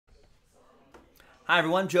Hi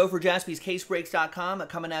everyone, Joe for JaspysCaseBreaks.com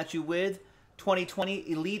coming at you with 2020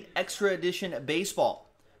 Elite Extra Edition Baseball.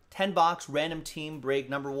 10-box random team break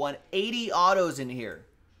number 1. 80 autos in here.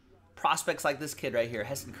 Prospects like this kid right here,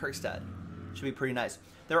 Heston Kjerstad. Should be pretty nice.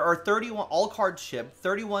 There are 31, all cards shipped,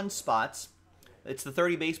 31 spots. It's the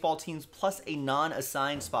 30 baseball teams plus a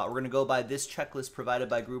non-assigned spot. We're going to go by this checklist provided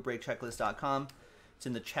by GroupBreakChecklist.com. It's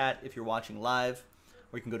in the chat if you're watching live,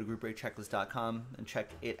 or you can go to GroupBreakChecklist.com and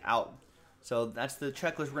check it out. So that's the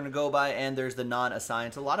checklist we're going to go by, and there's the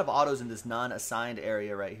non-assigned. So a lot of autos in this non-assigned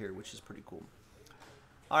area right here, which is pretty cool.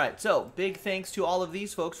 All right, so big thanks to all of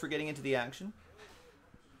these folks for getting into the action.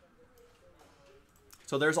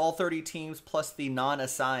 So there's all 30 teams plus the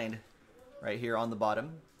non-assigned right here on the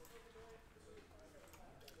bottom.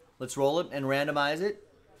 Let's roll it and randomize it.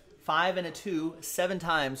 5 and a 2, 7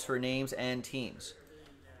 times for names and teams.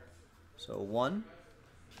 So 1,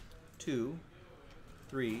 2,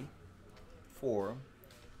 3, 4,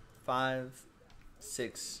 5,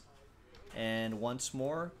 6, and once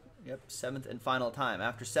more. Yep, 7th and final time.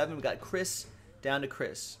 After 7, we got Chris down to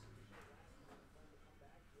Chris.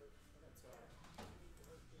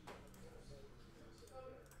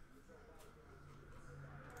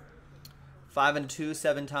 Five and 2,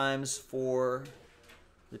 7 times for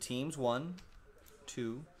the teams. 1,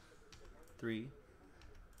 2, 3,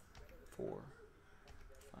 4,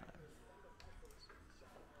 5.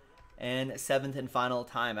 And 7th and final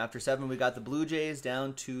time. After 7, we got the Blue Jays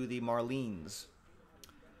down to the Marlins.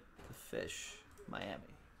 The Fish, Miami.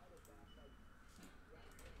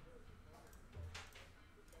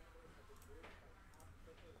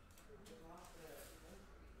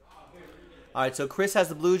 All right, so Chris has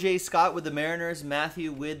the Blue Jays, Scott with the Mariners,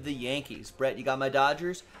 Matthew with the Yankees. Brett, you got my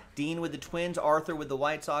Dodgers. Dean with the Twins, Arthur with the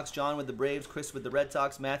White Sox, John with the Braves, Chris with the Red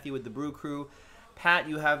Sox, Matthew with the Brew Crew. Pat,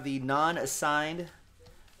 you have the non-assigned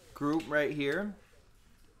group right here.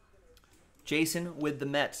 Jason with the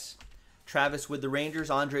Mets. Travis with the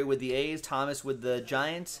Rangers, Andre with the A's, Thomas with the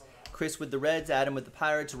Giants, Chris with the Reds, Adam with the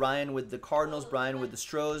Pirates, Ryan with the Cardinals, Brian with the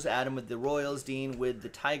Stros, Adam with the Royals, Dean with the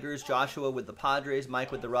Tigers, Joshua with the Padres,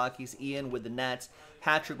 Mike with the Rockies, Ian with the Nats,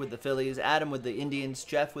 Patrick with the Phillies, Adam with the Indians,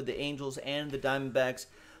 Jeff with the Angels and the Diamondbacks,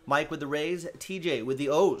 Mike with the Rays, TJ with the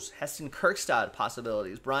O's, Heston Kjerstad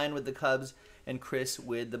possibilities, Brian with the Cubs, and Chris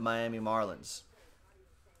with the Miami Marlins.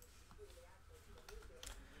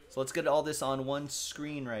 So let's get all this on one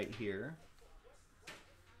screen right here.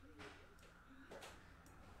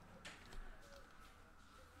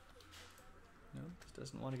 No, this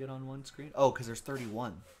doesn't want to get on one screen. Oh, because there's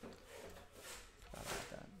 31. Forgot about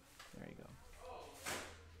that. There you go.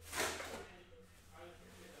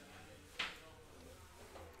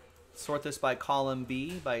 Sort this by column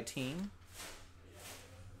B, by team.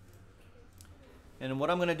 And what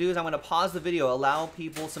I'm going to do is I'm going to pause the video, allow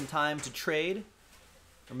people some time to trade,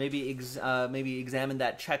 or maybe examine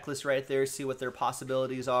that checklist right there, see what their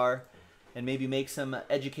possibilities are, and maybe make some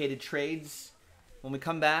educated trades. When we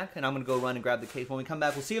come back, and I'm going to go run and grab the case. When we come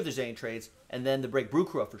back, we'll see if there's any trades, and then the break Brew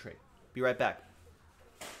Crew up for trade. Be right back.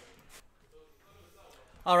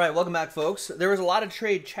 All right, welcome back, folks. There was a lot of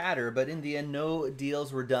trade chatter, but in the end, no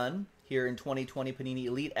deals were done here in 2020 Panini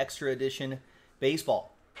Elite Extra Edition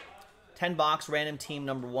Baseball. 10-box random team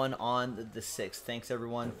number 1 on the 6th. Thanks,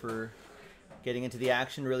 everyone, for getting into the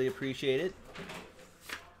action. Really appreciate it.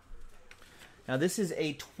 Now, this is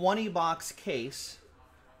a 20-box case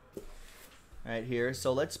right here.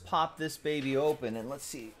 So let's pop this baby open and let's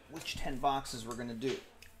see which 10 boxes we're going to do.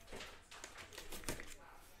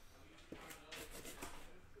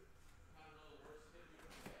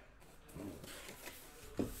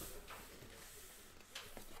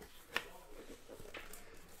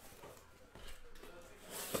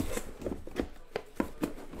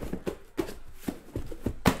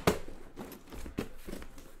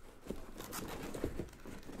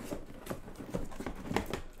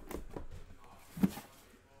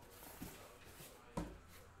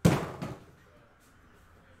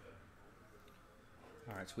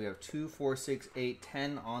 All right, so we have 2, 4, 6, 8,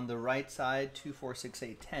 10 on the right side, 2, 4, 6,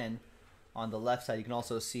 8, 10 on the left side. You can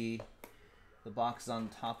also see the boxes on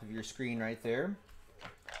the top of your screen right there.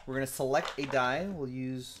 We're going to select a die. We'll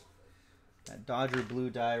use that Dodger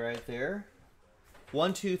blue die right there.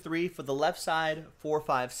 1, 2, 3 for the left side, 4,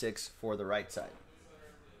 5, 6 for the right side.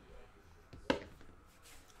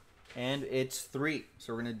 And it's 3.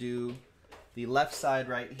 So we're going to do the left side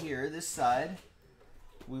right here. This side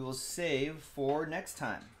we will save for next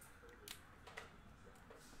time.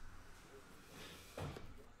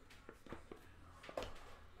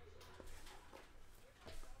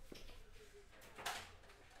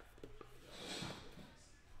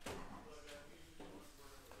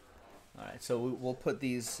 right, so we'll put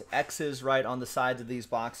these X's right on the sides of these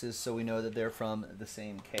boxes so we know that they're from the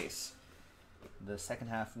same case. The second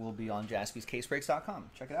half will be on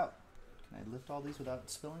jaspyscasebreaks.com. Check it out. Can I lift all these without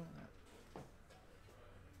spilling?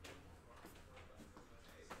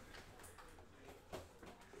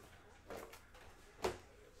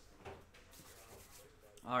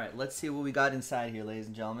 All right, let's see what we got inside here, ladies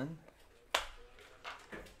and gentlemen. I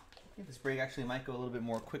think this break actually might go a little bit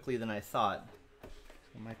more quickly than I thought.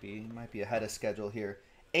 It might be ahead of schedule here.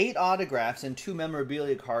 8 autographs and 2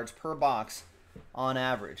 memorabilia cards per box on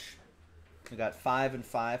average. We got 5 and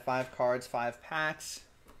 5, 5 cards, 5 packs.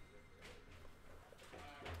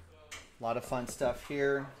 A lot of fun stuff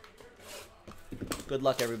here. Good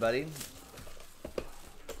luck, everybody.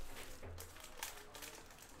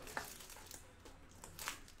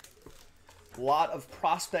 A lot of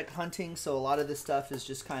prospect hunting, so a lot of this stuff is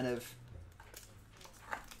just kind of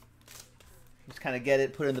get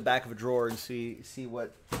it, put it in the back of a drawer, and see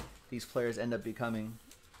what these players end up becoming.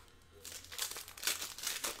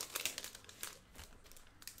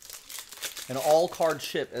 An all card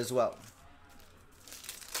ship as well.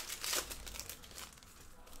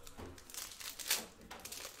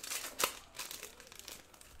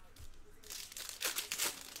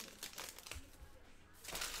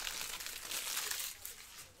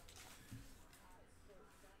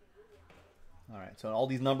 All right, so all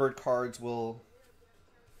these numbered cards will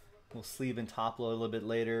sleeve and top load a little bit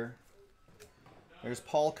later. There's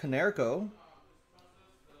Paul Konerko.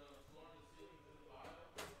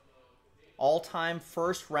 All-time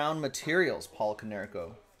first-round materials, Paul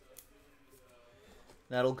Konerko.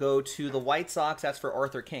 That'll go to the White Sox. That's for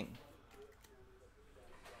Arthur King.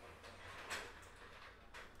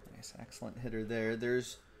 Nice, excellent hitter there.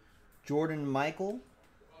 There's Jordan Michael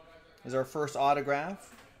is our first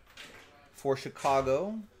autograph for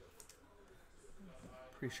Chicago.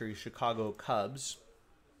 Pretty sure he's Chicago Cubs.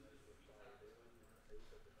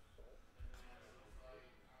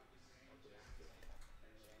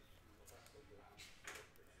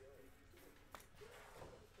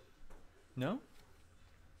 No?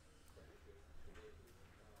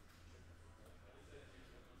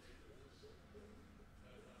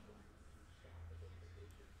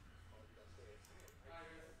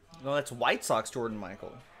 No, that's White Sox Jordan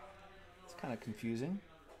Michael. It's kind of confusing.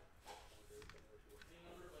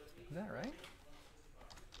 Is that right?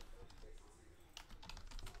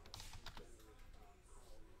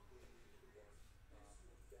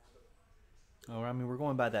 Oh, I mean, we're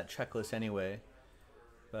going by that checklist anyway.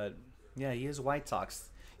 But, yeah, he is White Sox.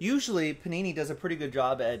 Usually, Panini does a pretty good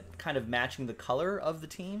job at kind of matching the color of the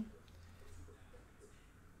team.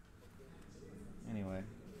 Anyway.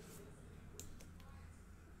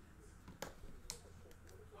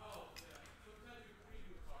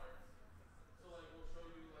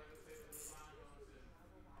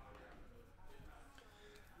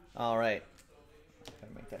 All right.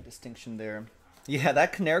 Gotta make that distinction there. Yeah,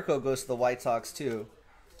 that Konerko goes to the White Sox, too.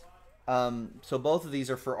 So both of these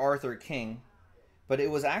are for Arthur King. But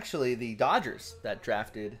it was actually the Dodgers that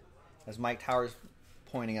drafted, as Mike Towers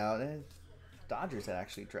pointing out, Dodgers had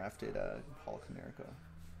actually drafted Paul Konerko.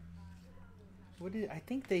 I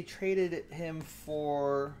think they traded him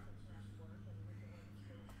for...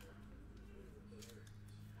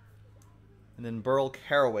 And then Burl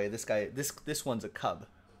Carraway, this guy, this one's a Cub.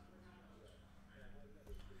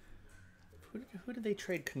 Who did they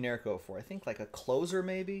trade Konerko for? I think like a closer,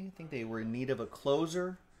 maybe? I think they were in need of a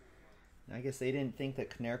closer. And I guess they didn't think that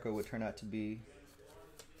Konerko would turn out to be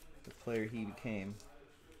the player he became.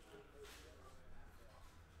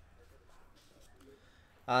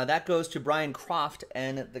 That goes to Brian Croft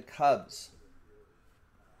and the Cubs.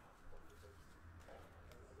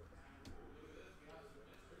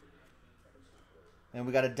 And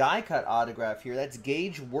we got a die-cut autograph here. That's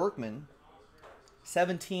Gage Workman.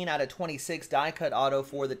 17 out of 26 die-cut auto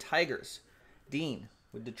for the Tigers. Dean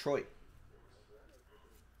with Detroit.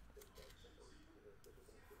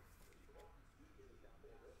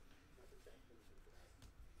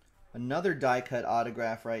 Another die-cut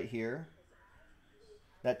autograph right here.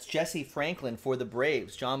 That's Jesse Franklin for the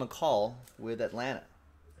Braves. John McCall with Atlanta.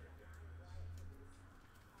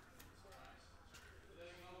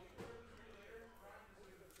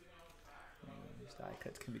 These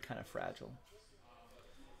die-cuts can be kind of fragile.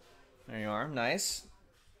 There you are. Nice.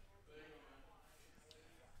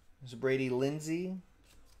 There's Brady Lindsay.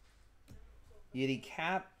 Yiddy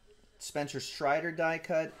Cap. Spencer Strider die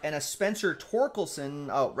cut. And a Spencer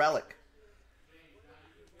Torkelson, relic.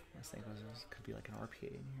 I was thinking this could be like an RPA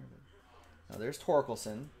in here. But no, there's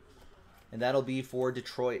Torkelson. And that'll be for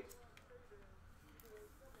Detroit.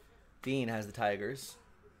 Dean has the Tigers.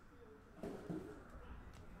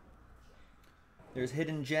 There's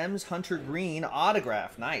Hidden Gems, Hunter Green,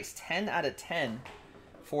 autograph. Nice. 10 out of 10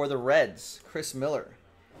 for the Reds. Chris Miller.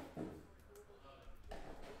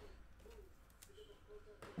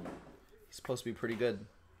 He's supposed to be pretty good.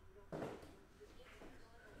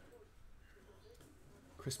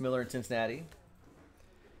 Chris Miller in Cincinnati.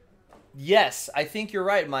 Yes, I think you're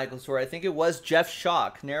right, Michael Story. I think it was Jeff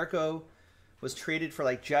Shaw. Canerico was traded for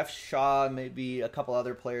like Jeff Shaw. Maybe a couple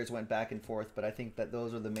other players went back and forth, but I think that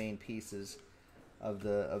those are the main pieces of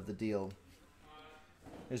the deal.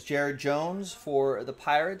 There's Jared Jones for the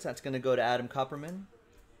Pirates. That's going to go to Adam Kupperman.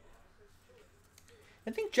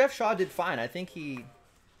 I think Jeff Shaw did fine. I think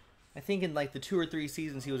in like the 2 or 3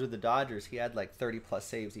 seasons he was with the Dodgers, he had like 30+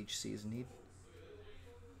 saves each season.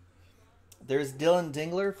 There's Dylan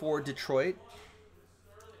Dingler for Detroit.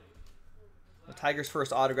 The Tigers'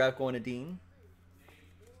 first autograph going to Dean.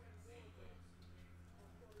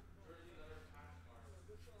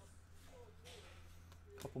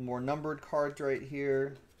 A couple more numbered cards right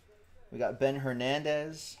here. We got Ben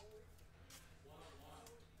Hernandez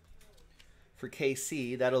for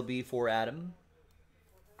KC. That'll be for Adam.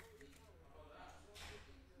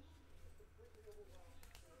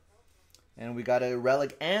 And we got a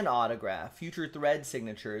relic and autograph. Future Thread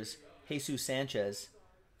signatures. Jesus Sanchez.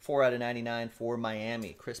 4 out of 99 for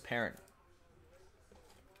Miami. Chris Parent.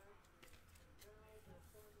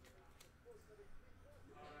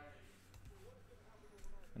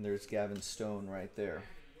 And there's Gavin Stone right there.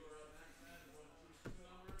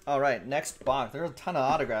 All right, next box. There's a ton of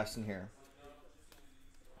autographs in here.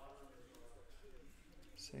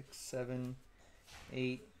 6, 7,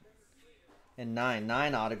 8, and 9.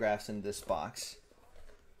 9 autographs in this box.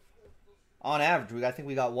 On average, I think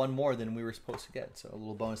we got one more than we were supposed to get. So a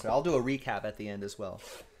little bonus there. I'll do a recap at the end as well.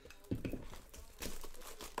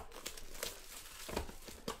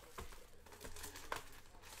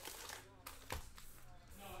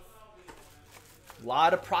 A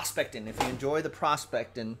lot of prospecting. If you enjoy the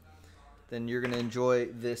prospecting, then you're going to enjoy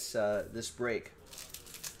this this break.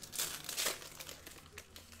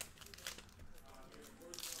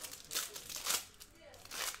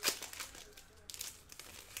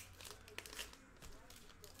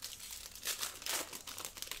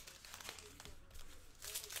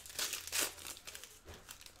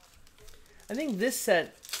 I think this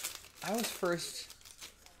set, I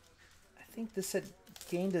think this set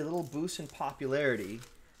gained a little boost in popularity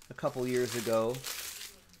a couple years ago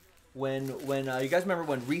when you guys remember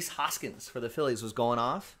when Rhys Hoskins for the Phillies was going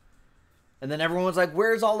off? And then everyone was like,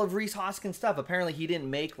 where's all of Rhys Hoskins stuff? Apparently he didn't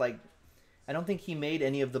make, like, I don't think he made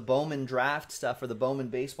any of the Bowman draft stuff or the Bowman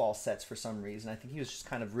baseball sets for some reason. I think he was just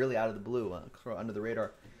kind of really out of the blue, under the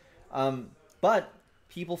radar. But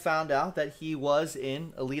people found out that he was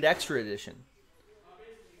in Elite Extra Edition.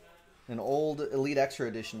 An old Elite Extra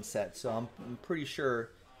Edition set. So I'm pretty sure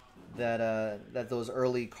that that those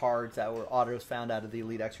early cards that were autos found out of the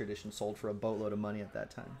Elite Extra Edition sold for a boatload of money at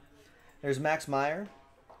that time. There's Max Meyer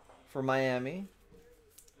for Miami.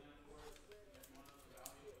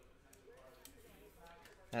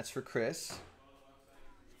 That's for Chris.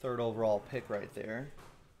 3rd overall pick right there.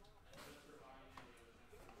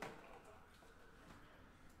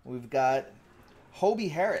 We've got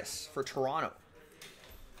Hobie Harris for Toronto.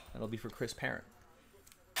 That'll be for Chris Parent.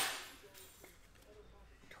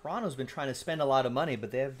 Toronto's been trying to spend a lot of money,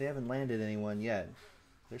 but they haven't landed anyone yet.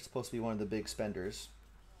 They're supposed to be one of the big spenders.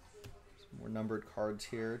 Some more numbered cards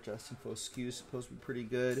here. Justin Foscue is supposed to be pretty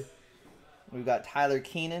good. We've got Tyler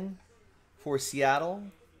Keenan for Seattle.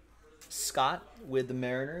 Scott with the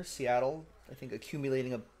Mariners. Seattle, I think,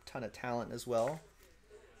 accumulating a ton of talent as well.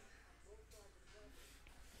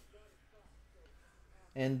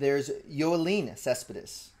 And there's Yoeilin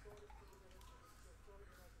Cespedes.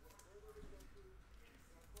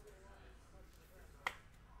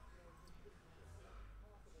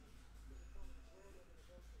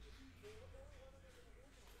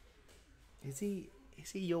 Is he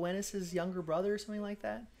Yoenis's younger brother or something like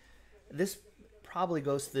that? This probably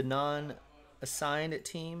goes to the non-assigned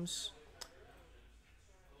teams.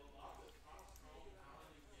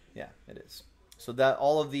 Yeah, it is. So that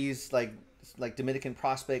all of these like Dominican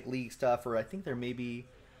Prospect League stuff, or I think there may be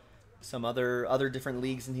some other different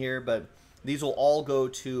leagues in here, but these will all go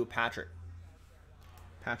to Patrick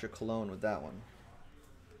Colon with that one.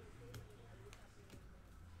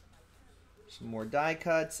 Some more die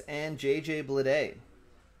cuts and JJ Bleday.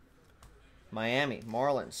 Miami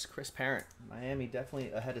Marlins, Chris Parent. Miami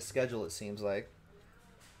definitely ahead of schedule, it seems like.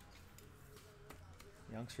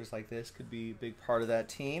 Youngsters like this could be a big part of that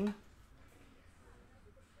team.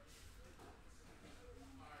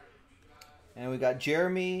 And we got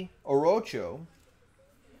Jeremy Orocho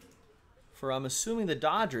for, I'm assuming, the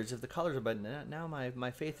Dodgers, if the colors are, but now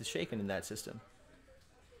my faith is shaken in that system.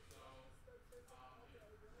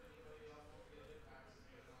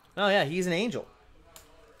 Oh, yeah, he's an Angel.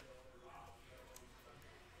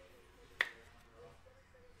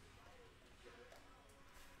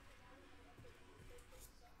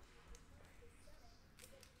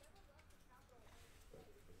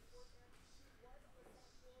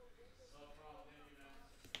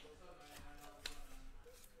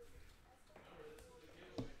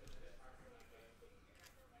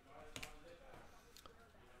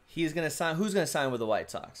 He's going to sign. Who's going to sign with the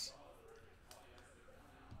White Sox?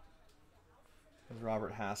 There's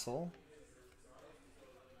Robert Hassel.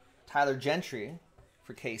 Tyler Gentry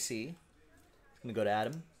for KC. It's going to go to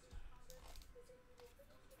Adam.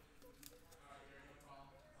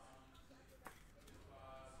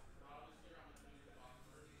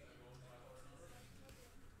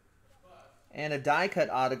 And a die-cut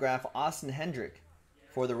autograph, Austin Hendrick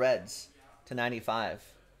for the Reds to 95.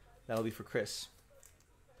 That'll be for Chris.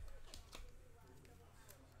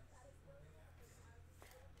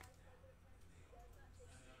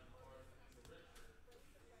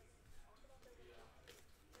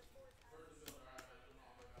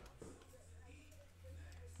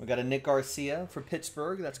 We got a Nick Garcia for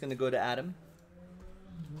Pittsburgh. That's going to go to Adam.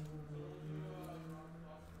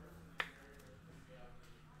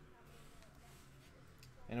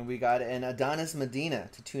 And we got an Adonis Medina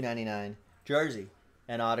to 299 jersey,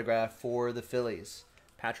 an autograph for the Phillies.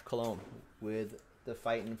 Patrick Colomb with the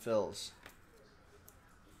Fightin' Phils.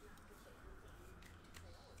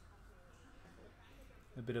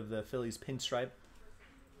 A bit of the Phillies pinstripe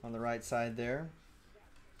on the right side there.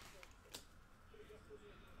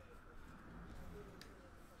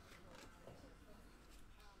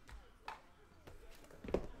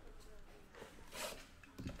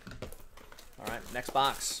 All right, next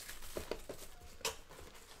box.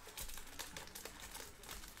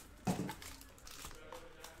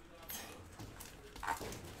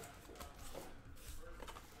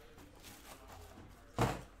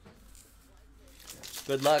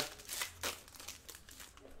 Good luck.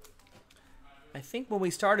 I think when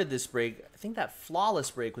we started this break, I think that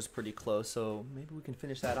flawless break was pretty close, so maybe we can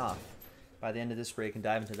finish that off by the end of this break and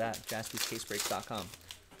dive into that. JaspysCaseBreaks.com.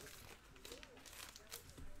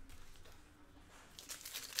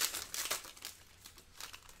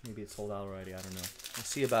 Maybe it's sold out already. I don't know. I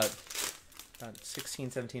see about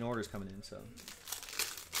 16, 17 orders coming in, so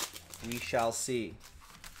we shall see.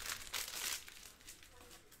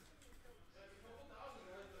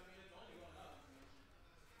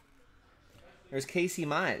 There's Casey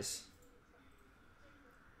Mize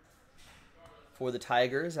for the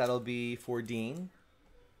Tigers. That'll be for Dean.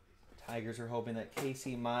 Tigers are hoping that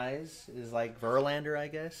Casey Mize is like Verlander, I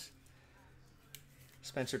guess.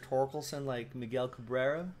 Spencer Torkelson like Miguel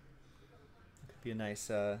Cabrera. Could be a nice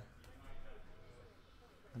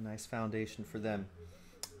foundation for them.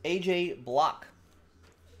 AJ Block.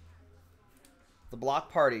 The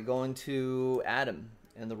Block Party going to Adam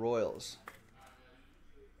and the Royals.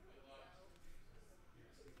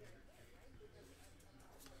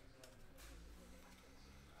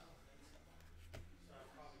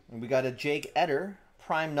 And we got a Jake Eder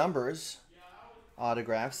prime numbers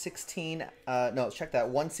autograph, 16. No, check that,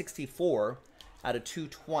 164 out of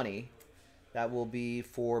 220. That will be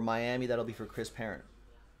for Miami. That'll be for Chris Parent.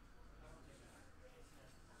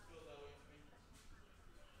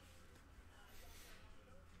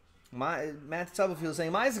 Matt Stubblefield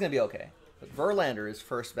saying Mize is going to be okay, but Verlander is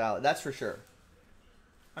first ballot. That's for sure.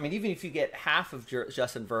 I mean, even if you get half of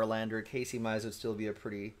Justin Verlander, Casey Mize would still be a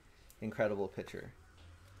pretty incredible pitcher.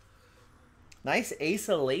 Nice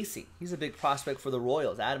Asa Lacy. He's a big prospect for the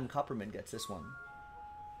Royals. Adam Kupperman gets this one.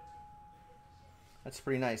 That's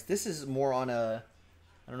pretty nice. This is more on a,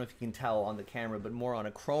 I don't know if you can tell on the camera, but more on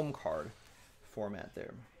a Chrome card format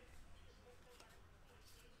there.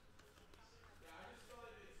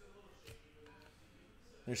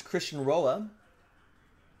 There's Christian Roa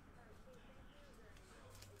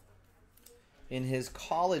in his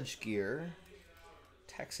college gear,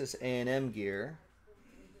 Texas A&M gear.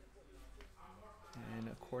 And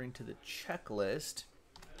according to the checklist,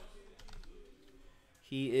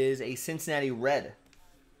 he is a Cincinnati Red.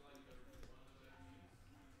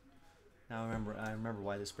 Now I remember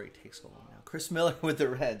why this break takes so long now. Chris Miller with the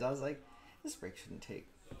Reds. I was like, this break shouldn't take.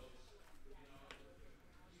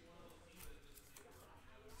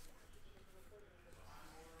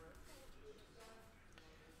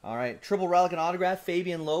 All right, triple relic and autograph,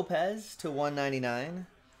 Fabian Lopez to 199.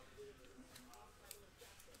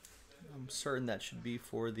 I'm certain that should be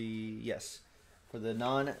for the, yes, for the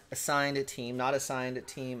non-assigned team, not assigned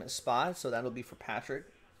team spot. So that'll be for Patrick.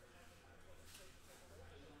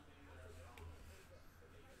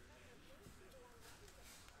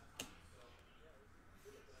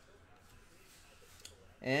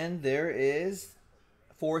 And there is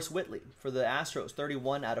Forrest Whitley for the Astros,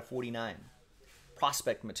 31 out of 49.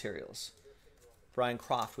 Prospect materials. Brian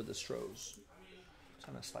Croft with the Stros. It's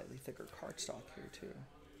on a slightly thicker cardstock here, too.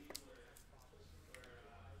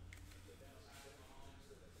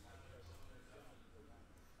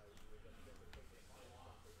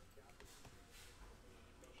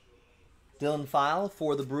 Dylan File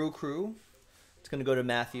for the Brew Crew. It's going to go to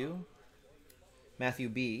Matthew. Matthew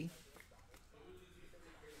B.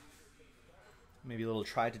 Maybe a little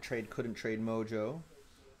tried to trade, couldn't trade mojo.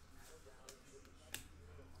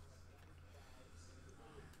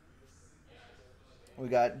 We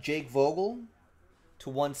got Jake Vogel to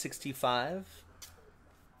 165.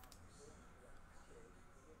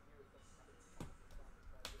 I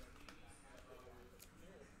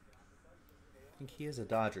think he is a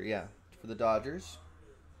Dodger, yeah, for the Dodgers.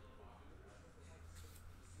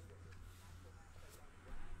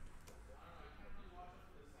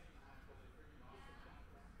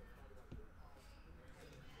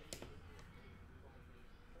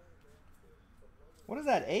 What does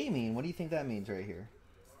that A mean? What do you think that means right here?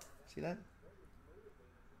 See that?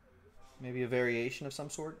 Maybe a variation of some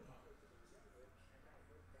sort?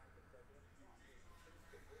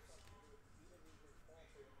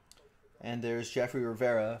 And there's Jeffrey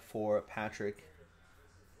Rivera for Patrick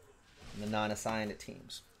and the non-assigned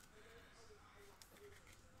teams.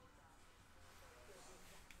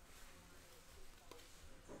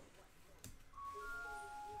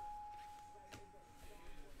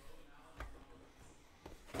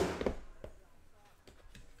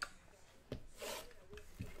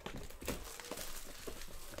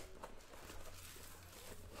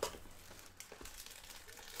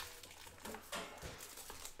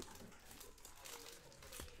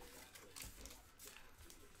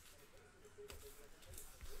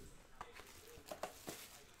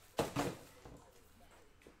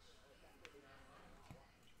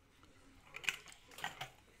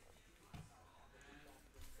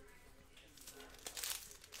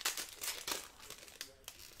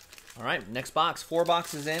 All right, next box. 4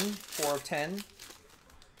 boxes in, 4 of 10.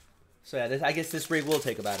 So yeah, I guess this break will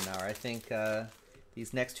take about an hour. I think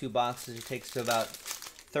these next 2 boxes, it takes to about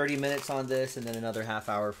 30 minutes on this, and then another half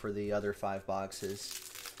hour for the other 5 boxes.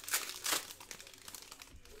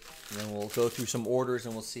 And then we'll go through some orders,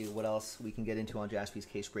 and we'll see what else we can get into on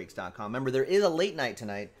jaspyscasebreaks.com. Remember, there is a late night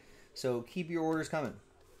tonight, so keep your orders coming.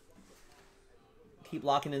 Keep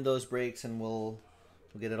locking in those breaks, and we'll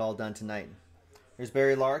get it all done tonight. Here's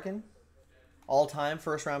Barry Larkin, all-time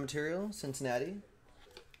first-round material, Cincinnati.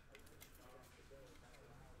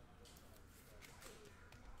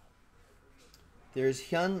 There's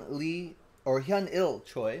Hyun-Il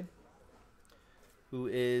Choi, who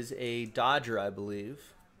is a Dodger, I believe.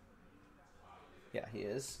 Yeah, he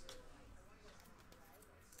is.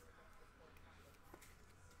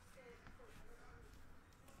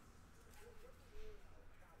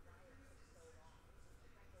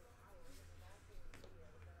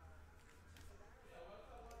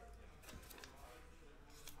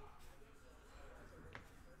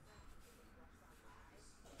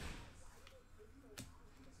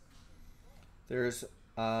 There's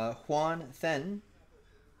Juan Then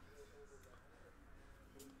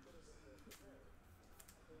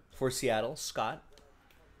for Seattle, Scott.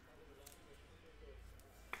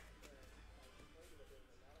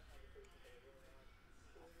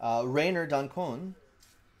 Rainer Dancon,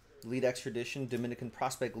 lead extradition, Dominican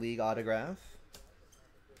Prospect League autograph.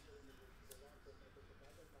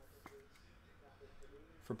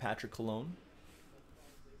 For Patrick Colon.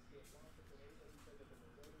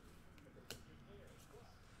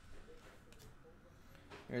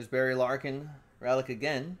 There's Barry Larkin, relic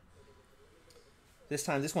again. This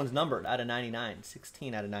time, this one's numbered out of 99.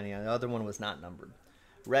 16 out of 99. The other one was not numbered.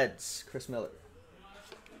 Reds, Chris Miller.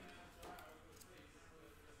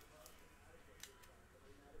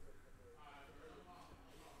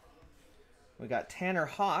 We got Tanner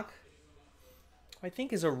Houck, I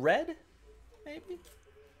think is a red, maybe?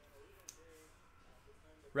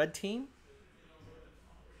 Red team?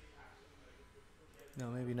 No,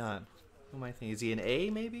 maybe not. Who am I thinking? Is he an A,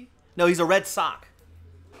 maybe? No, he's a Red Sox.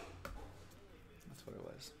 That's what it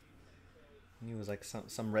was. He was like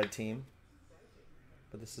some red team.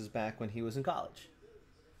 But this is back when he was in college.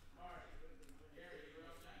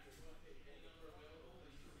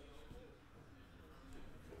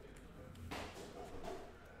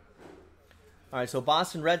 All right, so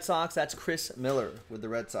Boston Red Sox, that's Chris Miller with the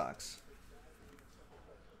Red Sox.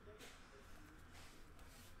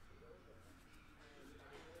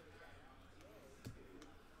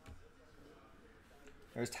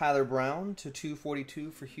 There's Tyler Brown to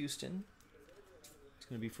 242 for Houston. It's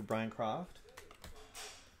going to be for Brian Croft.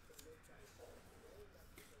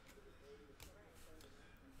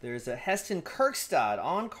 There's a Heston Kjerstad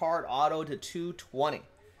on-card auto to 220.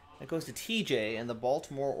 That goes to TJ and the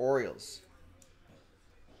Baltimore Orioles.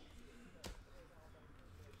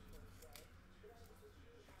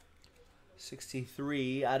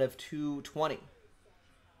 $63 out of 220.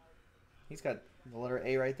 He's got the letter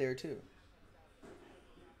A right there too.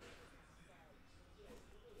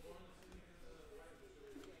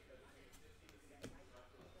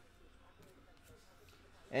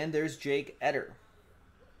 And there's Jake Eder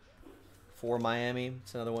for Miami.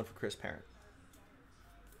 It's another one for Chris Parent.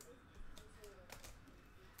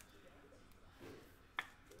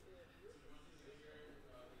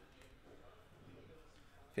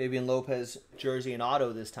 Fabian Lopez jersey and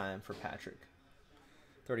auto this time for Patrick.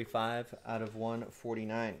 35 out of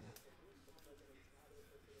 149.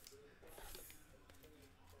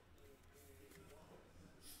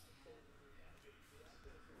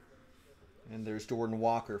 And there's Jordan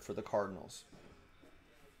Walker for the Cardinals.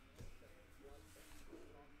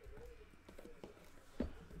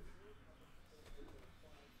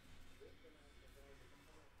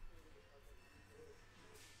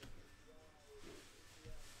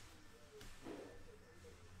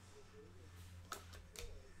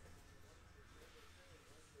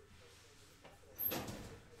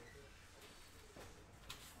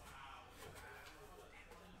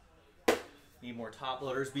 Need more top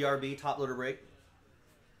loaders. BRB, top loader break.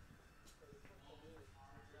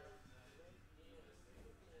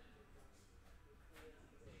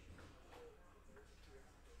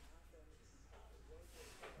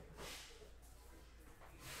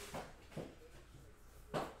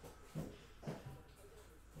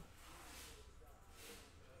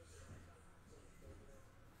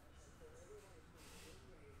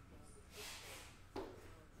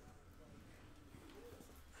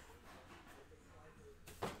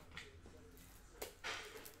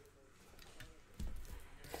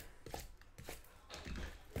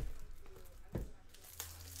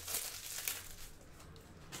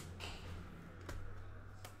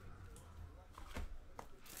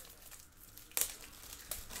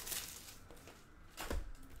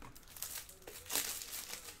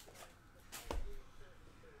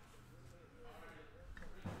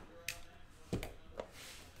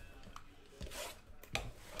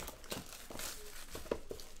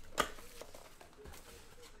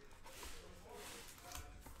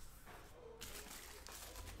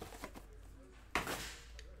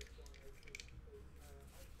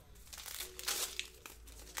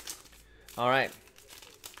 All right,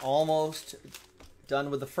 almost done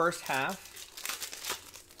with the first half.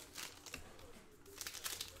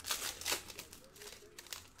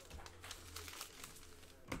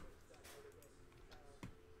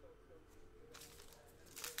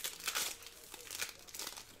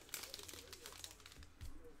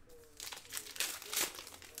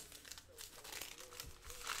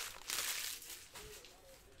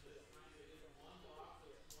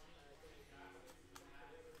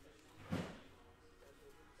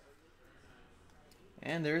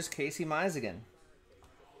 And there's Casey Mize again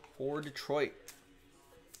for Detroit.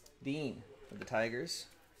 Dean for the Tigers.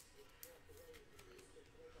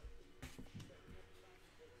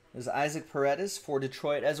 There's Isaac Paredes for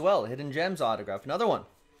Detroit as well. Hidden Gems autograph. Another one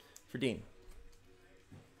for Dean.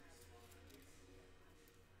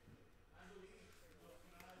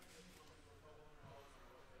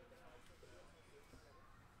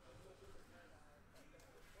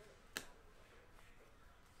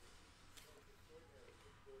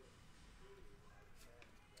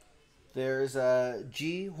 There's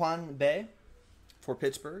Ji Hwan Bae for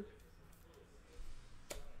Pittsburgh.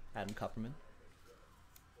 Adam Kupperman.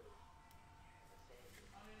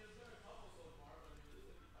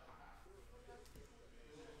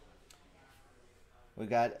 We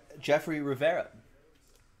got Jeffrey Rivera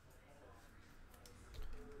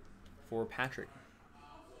for Patrick.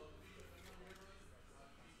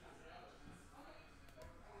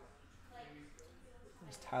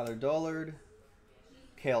 There's Tyler Dollard.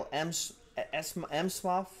 Kale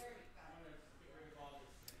Emsmoff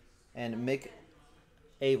and Mick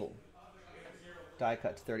Abel. Die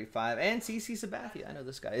cut to 35. And CC Sabathia. I know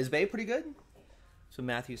this guy. Is Bay pretty good? So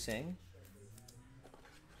Matthew Singh.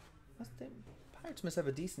 Pirates must have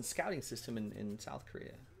a decent scouting system in South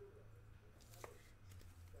Korea.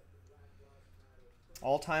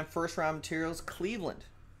 All-time first-round materials, Cleveland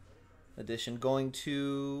edition, going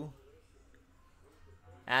to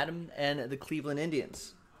Adam and the Cleveland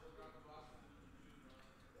Indians.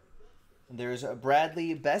 And there's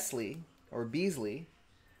Bradley Beasley, or Beasley,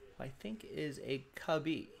 who I think is a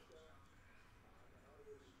Cubby.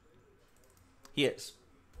 He is.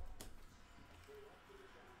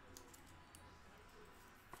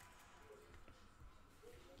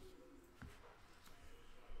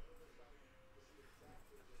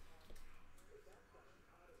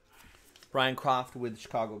 Brian Croft with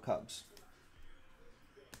Chicago Cubs.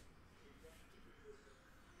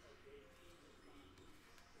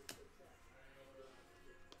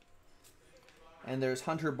 And there's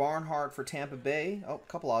Hunter Barnhart for Tampa Bay. Oh, a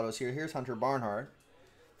couple autos here. Here's Hunter Barnhart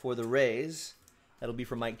for the Rays. That'll be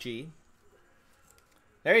for Mike G.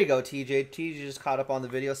 There you go, TJ. TJ just caught up on the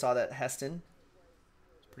video, saw that Heston.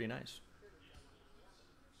 It's pretty nice.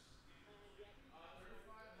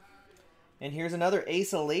 And here's another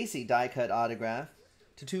Asa Lacy die-cut autograph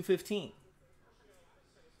to 215.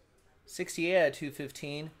 68 out of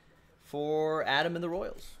 215 for Adam and the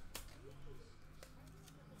Royals.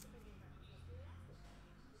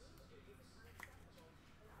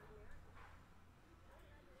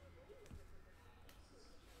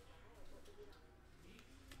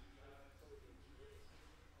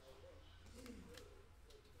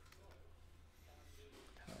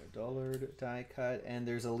 Dullard die cut, and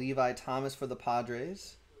there's a Levi Thomas for the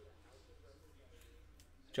Padres.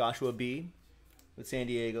 Joshua B. with San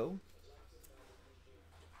Diego.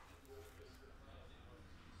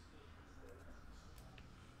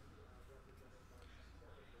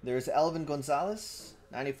 There's Elvin Gonzalez,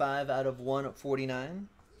 95 out of 149.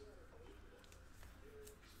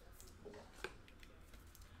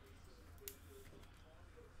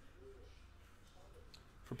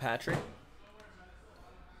 For Patrick.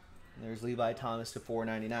 There's Levi Thomas to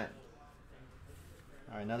 499.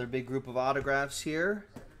 All right, another big group of autographs here.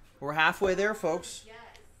 We're halfway there, folks. Yes,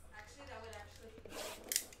 actually, that would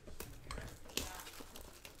actually.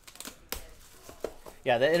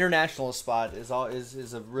 Yeah, the international spot is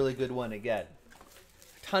a really good one to get.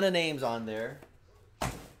 A ton of names on there,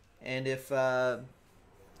 and if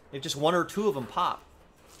just one or two of them pop,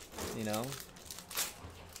 you know,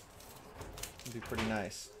 it'd be pretty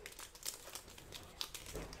nice.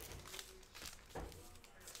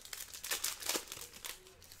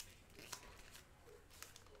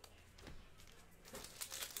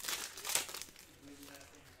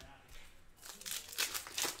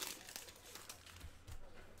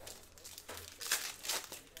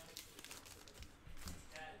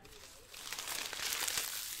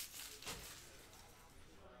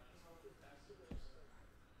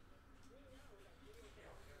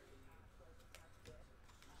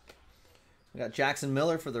 We got Jackson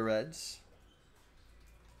Miller for the Reds.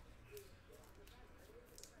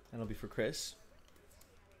 That'll be for Chris.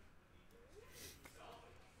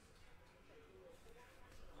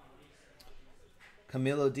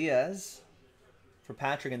 Camilo Diaz for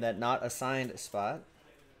Patrick in that not assigned spot.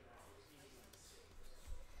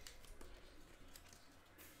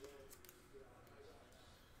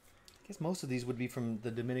 I guess most of these would be from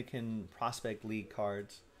the Dominican Prospect League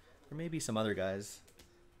cards. Or maybe some other guys.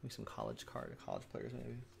 Maybe some college players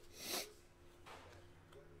maybe.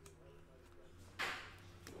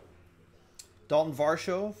 Dalton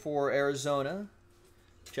Varsho for Arizona.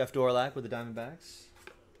 Jeff Dorlack with the Diamondbacks.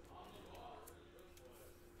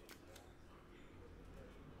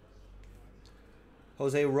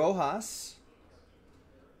 Jose Rojas,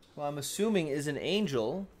 who I'm assuming is an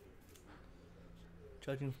Angel,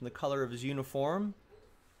 judging from the color of his uniform.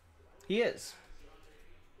 He is.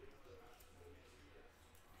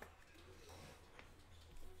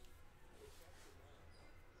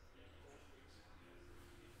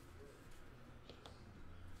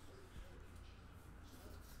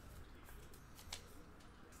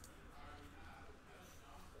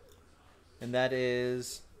 And that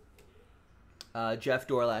is Jeff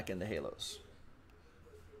Dorlack and the Halos.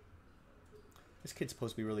 This kid's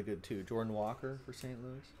supposed to be really good too. Jordan Walker for St.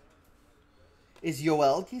 Louis. Is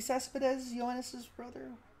Yoelqui Cespedes Yoenis' brother?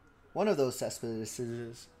 One of those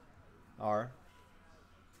Cespedes are.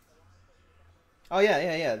 Oh yeah.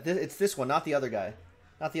 It's this one, not the other guy.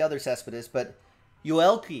 Not the other Cespedes, but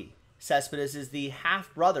Yoelqui Cespedes is the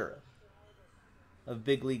half-brother of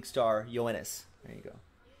big league star Yoenis. There you go.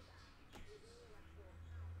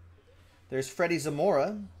 There's Freddie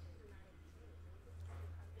Zamora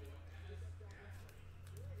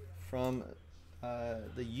from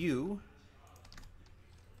the U.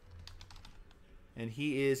 And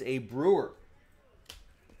he is a Brewer.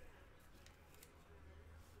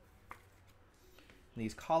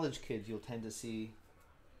 these college kids, you'll tend to see.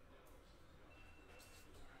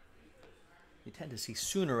 You tend to see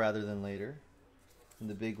sooner rather than later in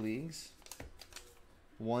the big leagues.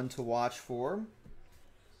 One to watch for.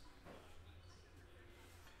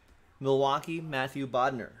 Milwaukee, Matthew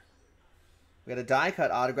Bodner. We got a die cut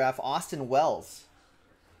autograph, Austin Wells.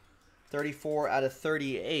 34 out of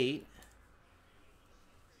 38.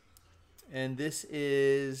 And this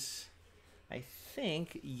is, I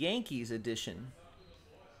think, Yankees edition.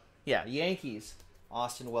 Yeah, Yankees,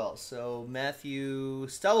 Austin Wells. So Matthew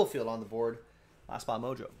Stubblefield on the board. Last spot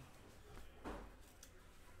mojo.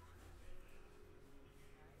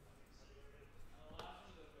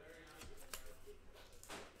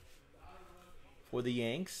 For the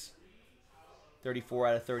Yanks, 34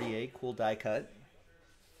 out of 38. Cool die cut.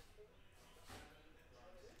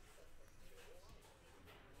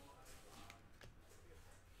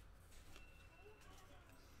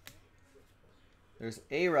 There's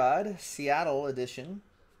A-Rod, Seattle edition.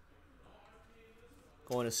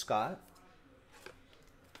 Going to Scott.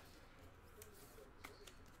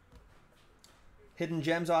 Hidden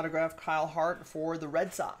Gems autograph, Kyle Hart for the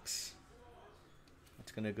Red Sox.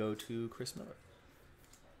 That's going to go to Chris Miller.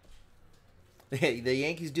 The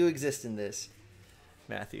Yankees do exist in this,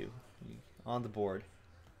 Matthew. On the board.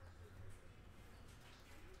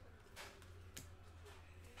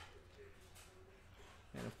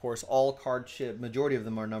 And of course, all card chip, majority of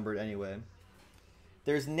them are numbered anyway.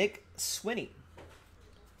 There's Nick Swinney.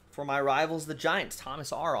 For my rivals, the Giants,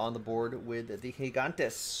 Thomas R. on the board with the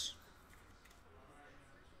Gigantes.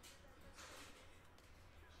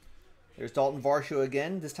 There's Dalton Varsho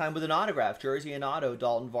again, this time with an autograph. Jersey and auto,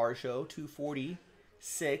 Dalton Varsho,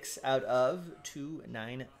 246 out of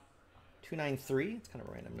 293. It's kind of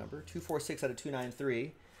a random number. 246 out of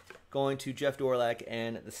 293. Going to Jeff Dorlack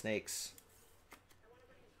and the Snakes.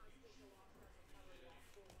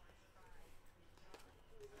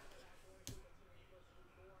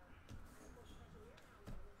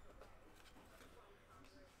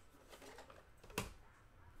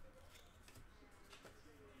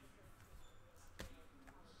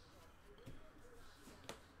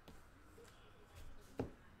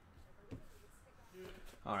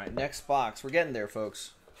 All right, next box. We're getting there,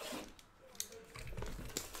 folks.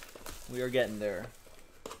 We are getting there.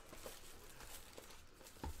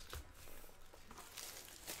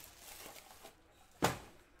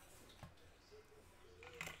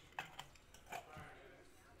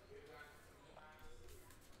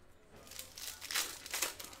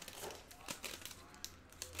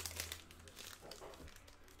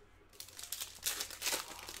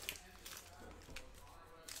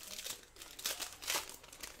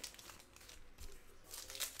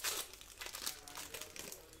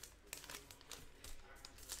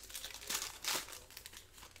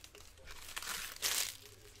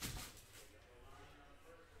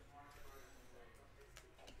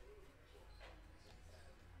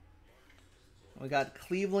 We got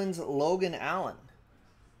Cleveland's Logan Allen.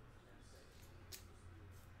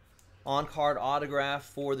 On-card autograph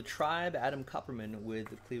for the Tribe, Adam Kupperman with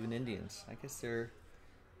the Cleveland Indians. I guess they're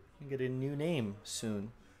going to get a new name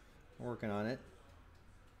soon. We're working on it.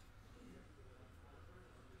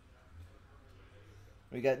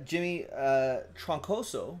 We got Jimmy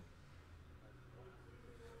Troncoso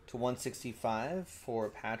to 165 for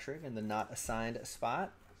Patrick in the not assigned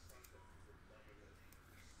spot.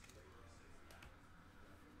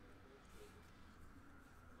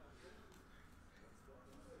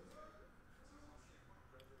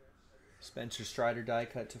 Spencer Strider die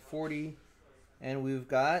cut to 40. And we've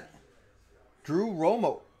got Drew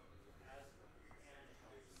Romo.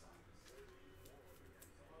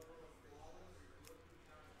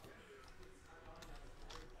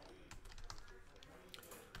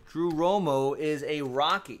 Drew Romo is a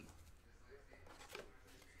Rocky.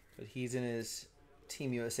 But he's in his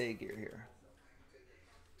Team USA gear here.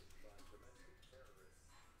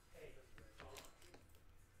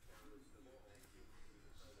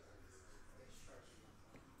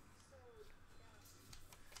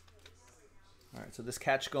 All right, so this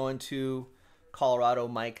catch going to Colorado,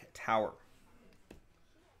 Mike Tower.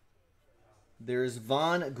 There's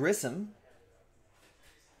Vaughn Grissom.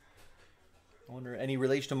 I wonder, any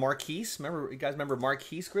relation to Marquise? You guys remember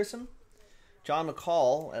Marquise Grissom? John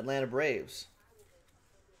McCall, Atlanta Braves.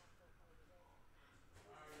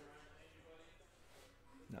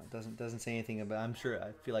 No, it doesn't say anything about. I'm sure.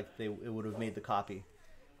 I feel like it would have made the copy.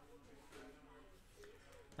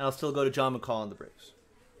 And I'll still go to John McCall and the Braves.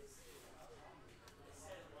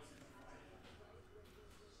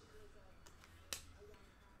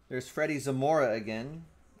 There's Freddie Zamora again.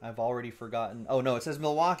 I've already forgotten. Oh, no, it says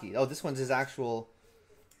Milwaukee. Oh, this one's his actual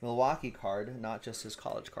Milwaukee card, not just his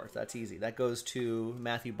college cards. That's easy. That goes to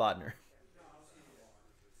Matthew Bodner.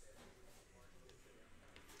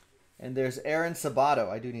 And there's Aaron Sabato.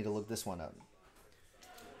 I do need to look this one up.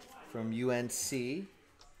 From UNC.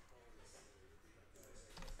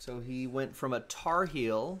 So he went from a Tar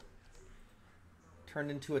Heel, turned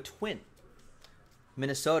into a Twin.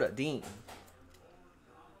 Minnesota, Dean.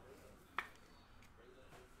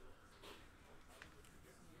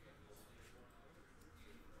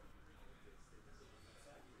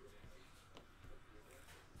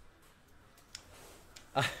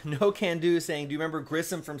 No Can Do saying, do you remember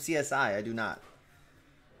Grissom from CSI? I do not.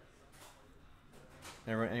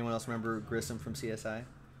 Anyone else remember Grissom from CSI?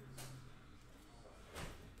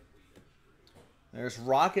 There's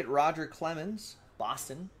Rocket Roger Clemens,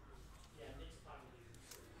 Boston.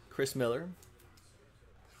 Chris Miller.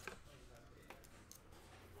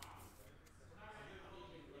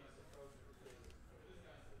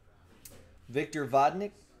 Victor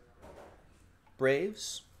Vodnik,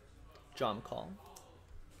 Braves. John McCall.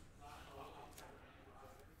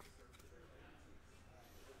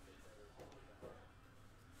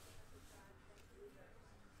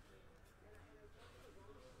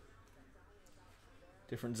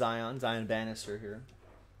 Different Zion Bannister here.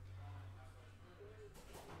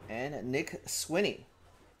 And Nick Swinney.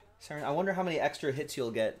 I wonder how many extra hits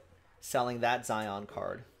you'll get selling that Zion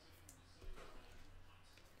card.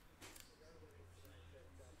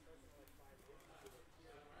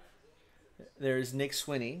 There's Nick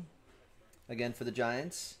Swinney, again for the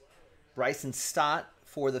Giants. Bryson Stott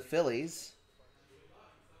for the Phillies.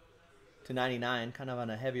 /99, kind of on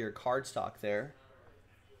a heavier card stock there.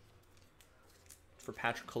 For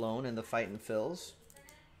Patrick Colon and the Fightin' Phils.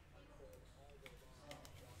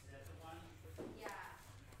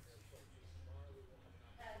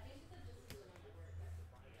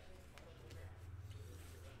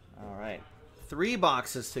 All right, 3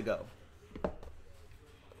 boxes to go.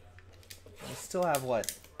 We still have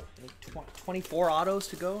what, 24 autos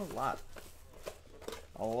to go? A lot.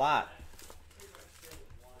 A lot.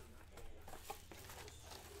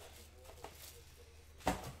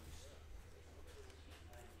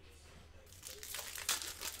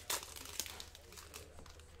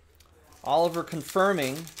 Oliver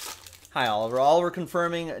confirming. Hi, Oliver. Oliver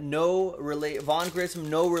confirming Vaughn Grissom,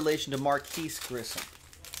 no relation to Marquise Grissom.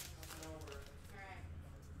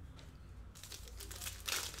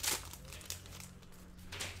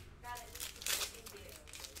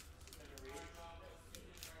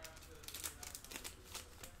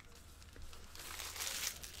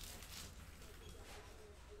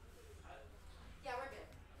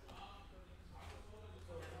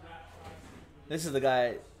 This is the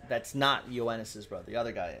guy that's not Ioannis's brother. The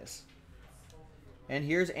other guy is. And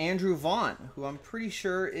here's Andrew Vaughn, who I'm pretty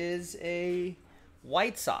sure is a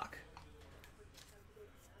White Sox.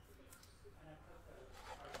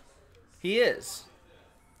 He is.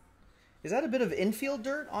 Is that a bit of infield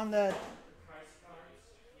dirt on that?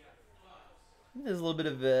 There's a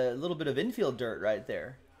little bit of infield dirt right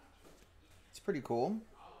there. It's pretty cool.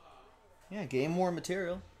 Yeah, game worn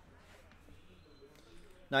material.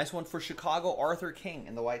 Nice one for Chicago, Arthur King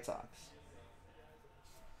and the White Sox.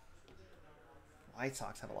 White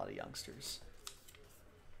Sox have a lot of youngsters.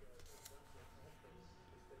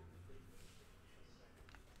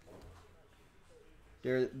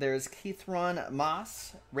 There's Keithron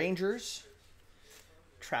Moss, Rangers.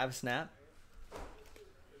 Travis Knapp.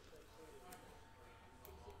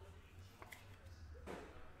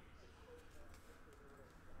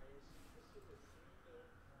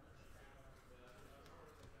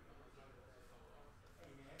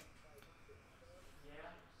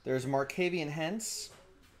 There's Markavian Hentz.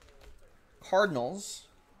 Cardinals.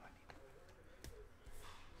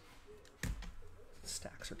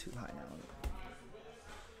 Stacks are too high now.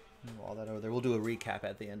 Move all that over there. We'll do a recap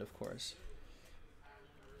at the end, of course.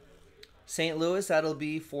 St. Louis, that'll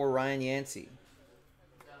be for Ryan Yancey.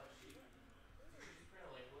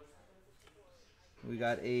 We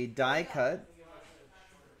got a die cut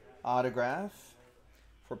autograph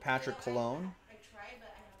for Patrick Colon.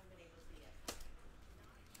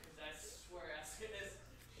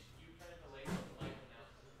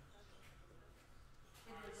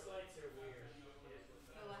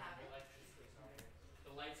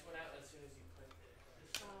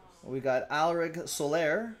 We got Alric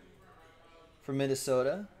Soler from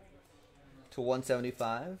Minnesota to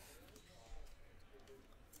 175.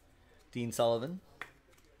 Dean Sullivan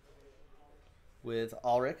with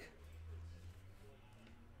Alric.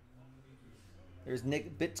 There's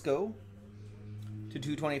Nick Bitsko to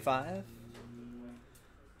 225.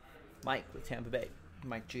 Mike with Tampa Bay.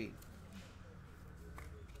 Mike G.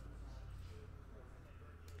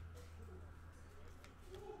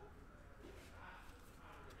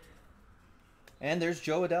 And there's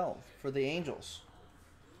Joe Adell for the Angels.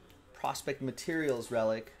 Prospect Materials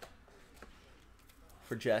relic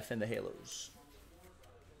for Jeff and the Halos.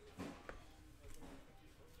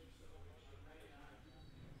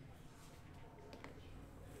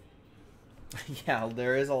 Yeah,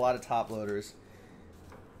 there is a lot of top loaders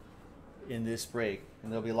in this break.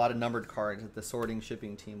 And there'll be a lot of numbered cards that the sorting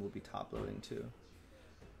shipping team will be top loading too.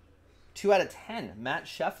 2 out of 10, Matt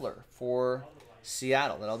Scheffler for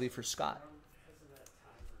Seattle. That'll be for Scott.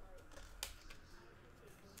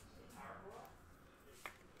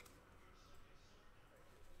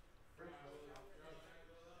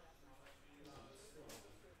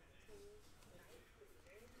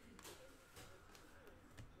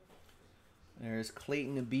 There's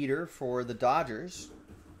Clayton Beater for the Dodgers.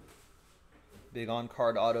 Big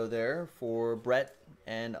on-card auto there for Brett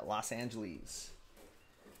and Los Angeles.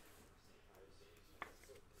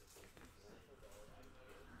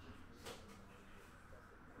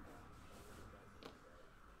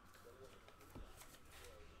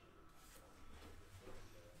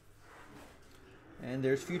 And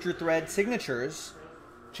there's Future Thread Signatures.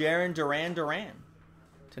 Jarren Duran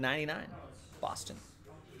to 99. Boston.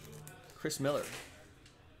 Chris Miller.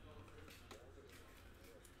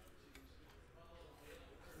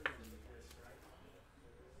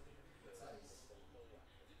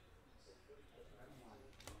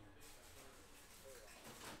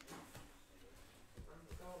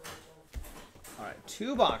 All right,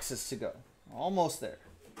 2 boxes to go. Almost there.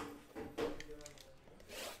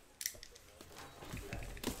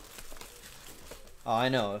 Oh, I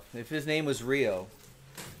know. If his name was Rio,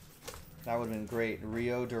 that would have been great.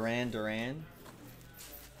 Rio Duran. Or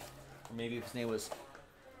maybe if his name was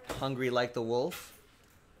Hungry Like the Wolf.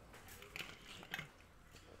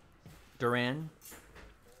 Duran.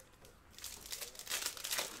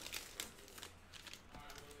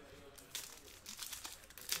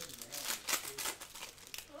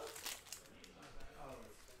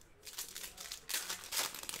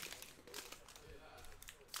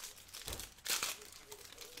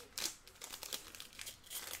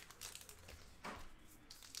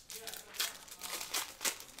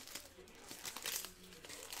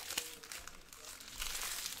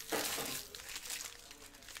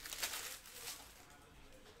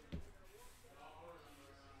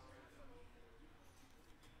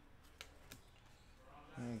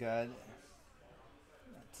 We got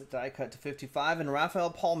that's a die cut to 55 and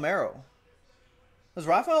Rafael Palmeiro. Was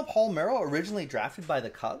Rafael Palmeiro originally drafted by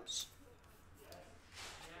the Cubs?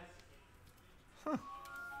 Huh.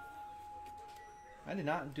 I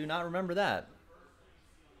do not remember that.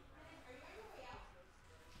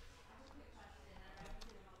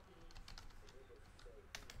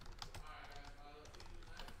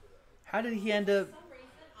 How did he end up?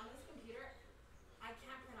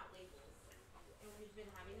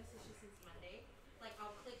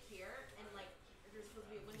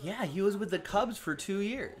 Yeah, he was with the Cubs for 2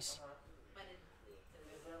 years.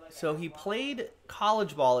 So he played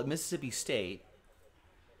college ball at Mississippi State.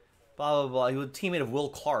 Blah, blah, blah. He was a teammate of Will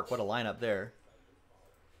Clark. What a lineup there.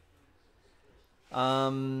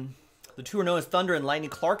 The two are known as Thunder and Lightning.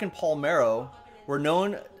 Clark and Palmeiro were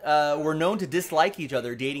known to dislike each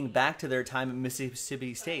other dating back to their time at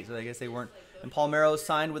Mississippi State. So I guess they weren't. And Palmeiro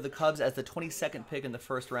signed with the Cubs as the 22nd pick in the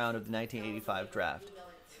first round of the 1985 draft.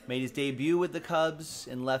 Made his debut with the Cubs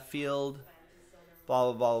in left field,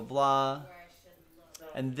 blah, blah, blah, blah, blah.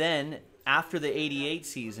 And then, after the 88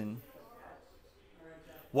 season,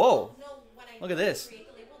 whoa, look at this.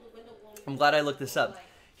 I'm glad I looked this up.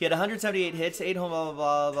 He had 178 hits, 8 home, blah,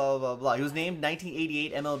 blah, blah, blah, blah. He was named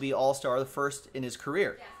 1988 MLB All-Star, the first in his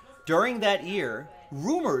career. During that year,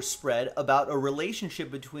 rumors spread about a relationship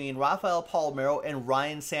between Rafael Palmeiro and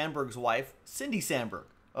Ryan Sandberg's wife, Cindy Sandberg.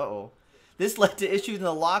 Uh-oh. This led to issues in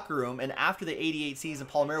the locker room, and after the 88 season,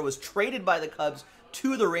 Palmeiro was traded by the Cubs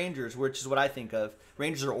to the Rangers, which is what I think of.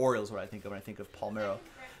 Rangers or Orioles, what I think of when I think of Palmeiro.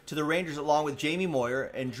 To the Rangers along with Jamie Moyer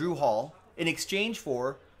and Drew Hall in exchange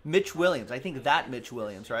for Mitch Williams. I think that Mitch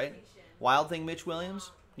Williams, right? Wild Thing Mitch Williams?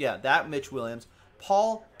 Yeah, that Mitch Williams.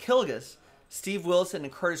 Paul Kilgus, Steve Wilson,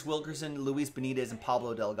 and Curtis Wilkerson, Luis Benitez, and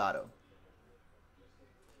Pablo Delgado.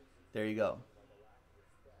 There you go.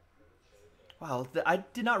 Wow, I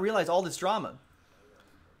did not realize all this drama.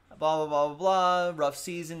 Blah, blah, blah, blah, blah. Rough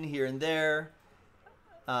season here and there.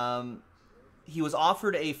 He was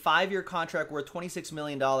offered a 5-year contract worth $26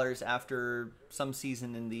 million after some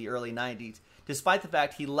season in the early 90s, despite the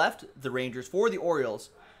fact he left the Rangers for the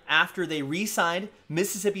Orioles after they re-signed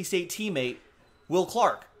Mississippi State teammate Will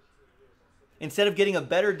Clark. Instead of getting a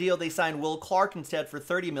better deal, they signed Will Clark instead for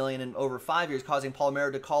 $30 million in over 5 years, causing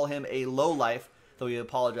Palmeiro to call him a lowlife, though he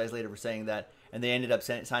apologized later for saying that, and they ended up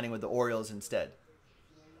signing with the Orioles instead.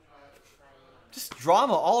 Just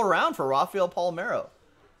drama all around for Rafael Palmeiro.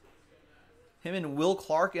 Him and Will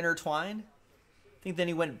Clark intertwined. I think then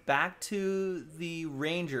he went back to the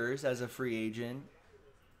Rangers as a free agent.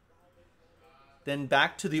 Then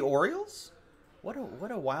back to the Orioles? What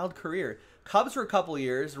a wild career. Cubs for a couple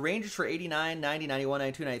years. Rangers for 89, 90, 91,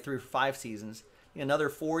 92, 93 for 5 seasons. Another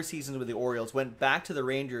 4 seasons with the Orioles. Went back to the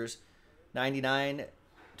Rangers 99,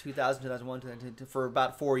 2000, 2001, 2002, for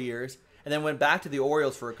about 4 years. And then went back to the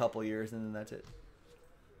Orioles for a couple years, and then that's it.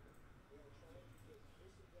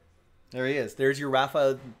 There he is. There's your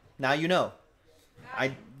Rafa. Now you know.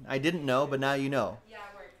 I didn't know, but now you know. Yeah, I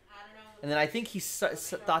don't know. And then I think he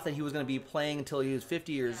thought that he was going to be playing until he was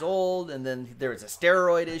 50 years old, and then there was a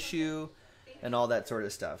steroid issue and all that sort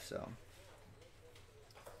of stuff. So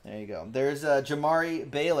there you go. There's Jamari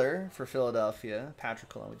Baylor for Philadelphia. Patrick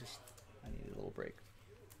Colon. I need a little break.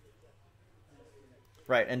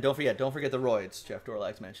 Right, and don't forget the roids. Jeff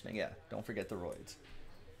Dorlack's mentioning. Yeah, don't forget the roids.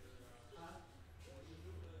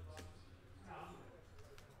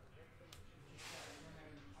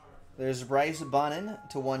 There's Bryce Bonnin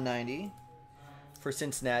to 190 for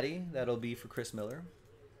Cincinnati. That'll be for Chris Miller.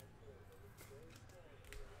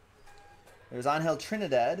 There's Angel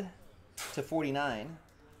Trinidad to 49.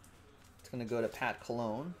 It's going to go to Pat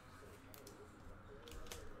Cologne.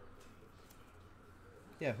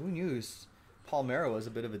 Yeah, who knew Palmeiro was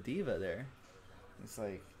a bit of a diva there? It's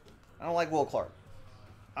like, I don't like Will Clark.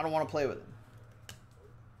 I don't want to play with him.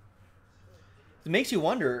 It makes you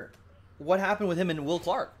wonder what happened with him and Will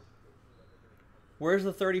Clark. Where's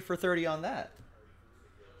the 30 for 30 on that?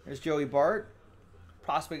 There's Joey Bart.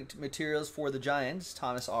 Prospect materials for the Giants,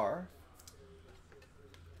 Thomas R.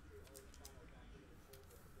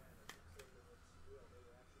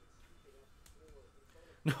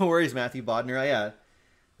 No worries, Matthew Bodner. Yeah,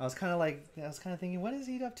 I was kind of thinking, what is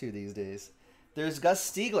he up to these days? There's Gus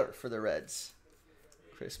Stiegler for the Reds.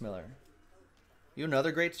 Chris Miller. You know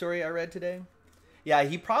another great story I read today? Yeah,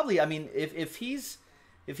 he probably, I mean, if he's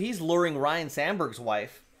luring Ryan Sandberg's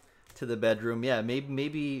wife to the bedroom, yeah,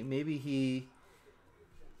 maybe he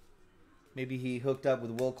hooked up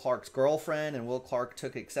with Will Clark's girlfriend, and Will Clark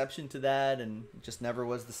took exception to that and just never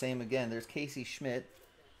was the same again. There's Casey Schmidt.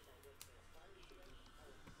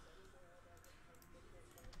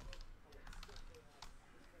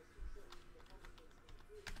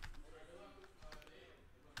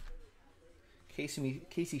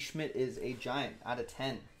 Casey Schmidt is a Giant out of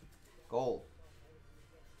 10. Gold.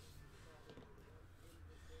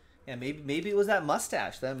 Yeah, maybe it was that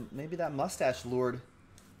mustache. Maybe that mustache lured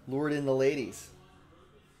in the ladies.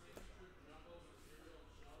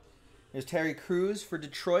 There's Terry Crews for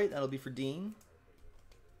Detroit. That'll be for Dean.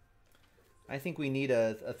 I think we need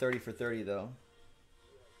a 30 for 30 though.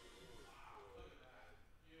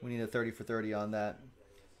 We need a 30 for 30 on that.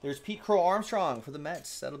 There's Pete Crow Armstrong for the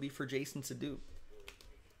Mets. That'll be for Jason Sadu.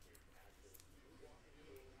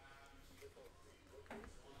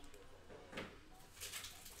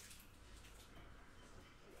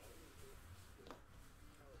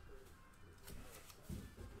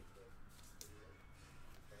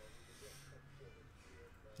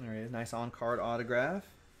 All right, nice on-card autograph.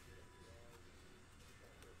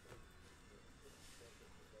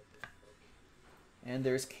 And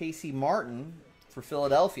there's Casey Martin for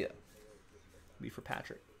Philadelphia. Be for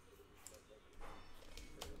Patrick.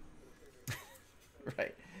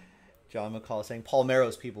 Right. John McCall saying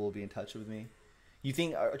Palmeiro's people will be in touch with me. You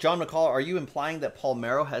think, John McCall, are you implying that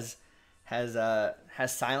Palmeiro has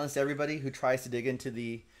silenced everybody who tries to dig into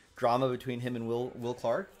the drama between him and Will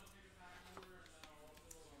Clark?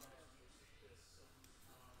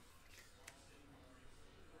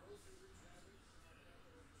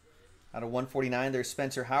 Out of 149, there's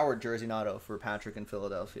Spencer Howard jersey auto for Patrick in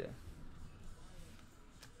Philadelphia.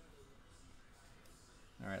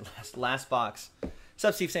 All right, last box. What's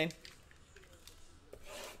up, Steve Sane?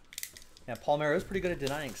 Yeah, Palmeiro is pretty good at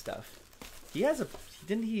denying stuff.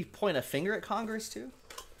 Didn't he point a finger at Congress too?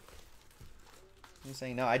 I'm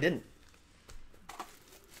saying no, I didn't.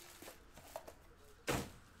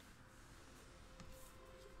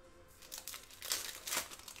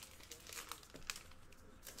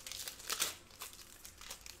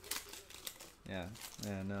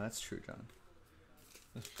 Yeah, no, that's true, John.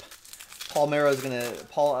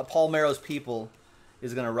 Palmeiro's people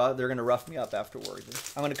they're gonna rough me up afterward.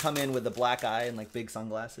 I'm gonna come in with a black eye and like big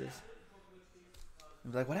sunglasses.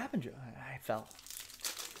 And be like, what happened, Joe? I fell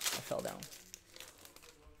down.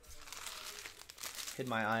 Hit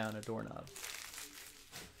my eye on a doorknob.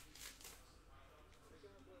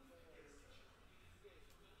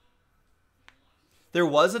 There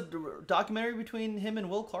was a documentary between him and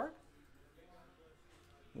Will Clark?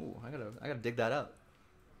 Ooh, I gotta dig that up.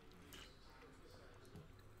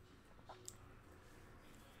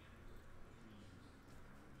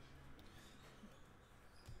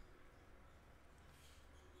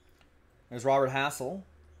 There's Robert Hassel.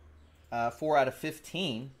 4 out of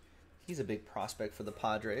 15. He's a big prospect for the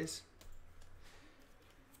Padres.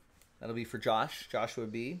 That'll be for Joshua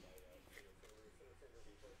B.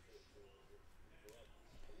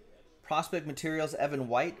 Prospect Materials, Evan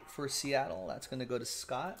White for Seattle. That's going to go to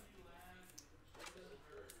Scott.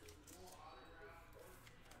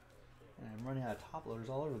 And I'm running out of top loaders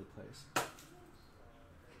all over the place.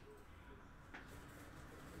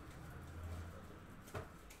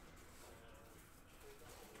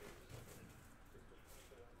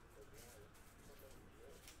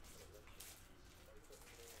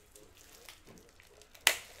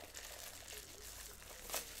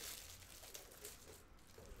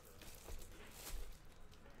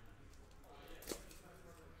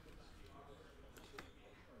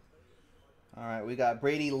 All right, we got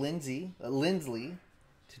Brady Lindsley to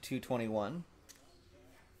 221.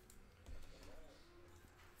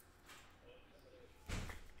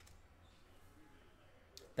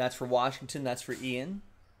 That's for Washington. That's for Ian.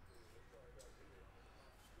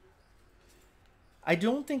 I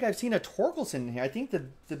don't think I've seen a Torkelson in here. I think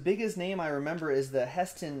the biggest name I remember is the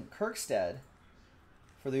Heston Kjerstad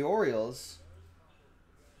for the Orioles.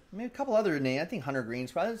 Maybe a couple other names. I think Hunter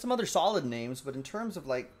Green's probably some other solid names, but in terms of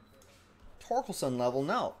like Torkelson level,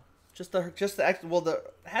 no. Just the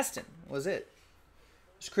Heston was it.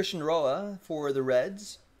 There's Christian Roa for the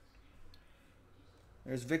Reds.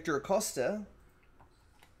 There's Victor Acosta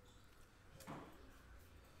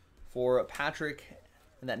for Patrick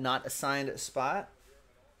in that not assigned spot.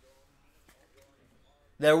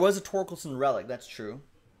 There was a Torkelson relic, that's true.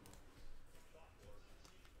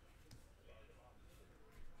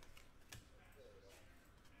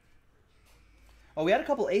 Oh, we had a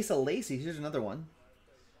couple Asa Lacy. Here's another one.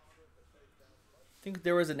 I think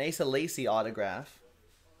there was an Asa Lacy autograph.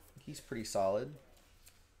 He's pretty solid.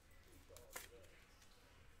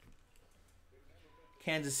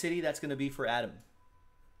 Kansas City, that's going to be for Adam.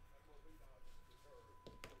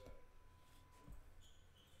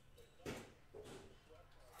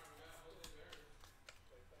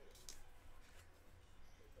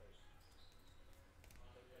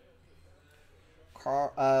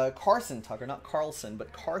 Carson Tucker, not Carlson,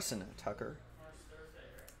 but Carson Tucker.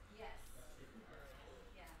 Yes.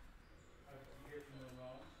 Yeah.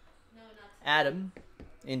 No, not today. Adam,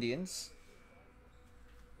 Indians.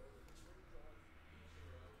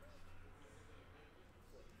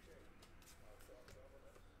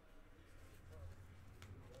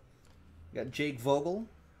 You got Jake Vogel.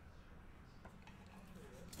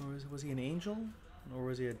 Or was he an Angel? Or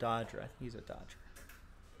was he a Dodger? I think he's a Dodger.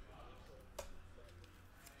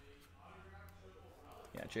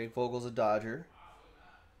 Yeah, Jake Vogel's a Dodger.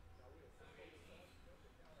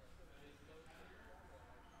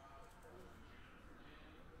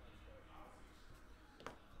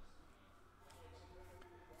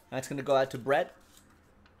 That's going to go out to Brett.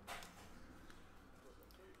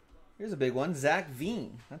 Here's a big one. Zach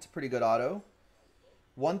Veen. That's a pretty good auto.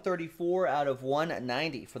 134 out of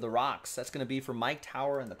 190 for the Rocks. That's going to be for Mike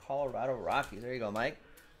Tower and the Colorado Rockies. There you go, Mike.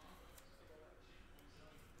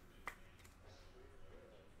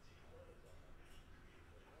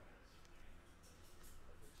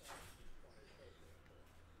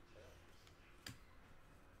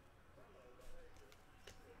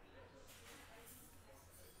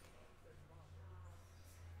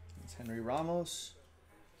 Henry Ramos.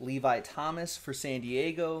 Levi Thomas for San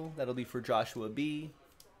Diego. That'll be for Joshua B.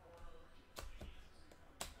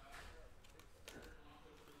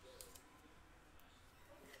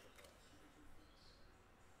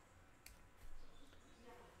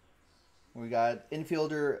 We got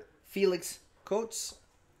infielder Felix Coates.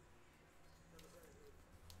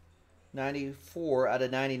 94 out of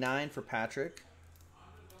 99 for Patrick.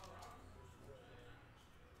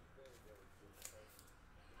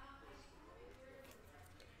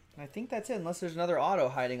 I think that's it, unless there's another auto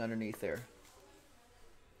hiding underneath there.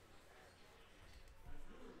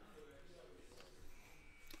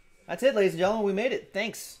 That's it, ladies and gentlemen. We made it.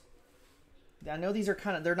 Thanks. I know these are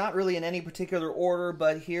they're not really in any particular order,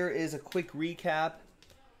 but here is a quick recap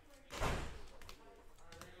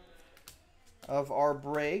of our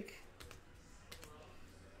break.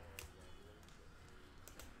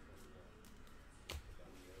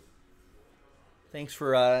 Thanks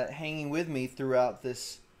for hanging with me throughout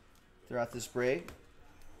this break.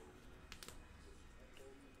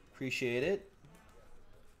 Appreciate it.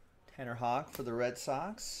 Tanner Houck for the Red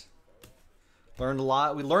Sox. Learned a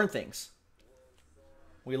lot. We learned things.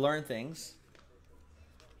 We learned things.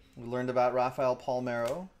 We learned about Rafael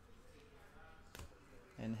Palmeiro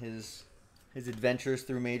and his adventures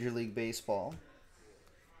through Major League Baseball.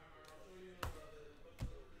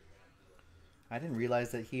 I didn't realize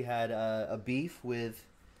that he had a beef with.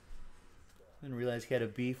 I didn't realize he had a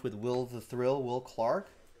beef with Will the Thrill, Will Clark.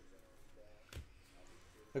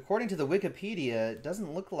 According to the Wikipedia, it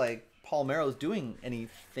doesn't look like Palmeiro's doing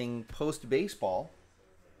anything post-baseball.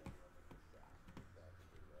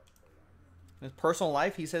 In his personal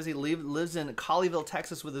life, he says he lives in Colleyville,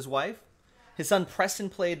 Texas with his wife. His son Preston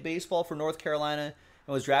played baseball for North Carolina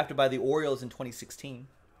and was drafted by the Orioles in 2016.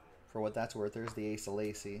 For what that's worth, there's the Ace of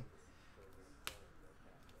Lacy.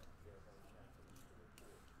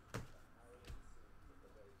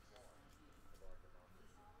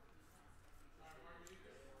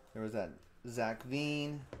 There was that Zach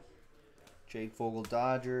Veen, Jake Vogel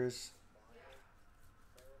Dodgers,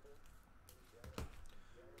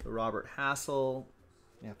 the Robert Hassel.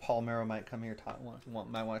 Yeah, Palmeiro might come here.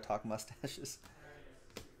 Might want to talk mustaches.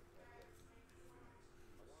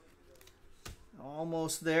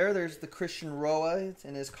 Almost there. There's the Christian Roa. It's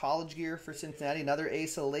in his college gear for Cincinnati. Another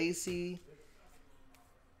Ace of Lacy.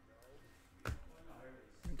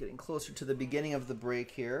 Getting closer to the beginning of the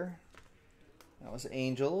break here. That was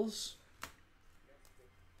Angels.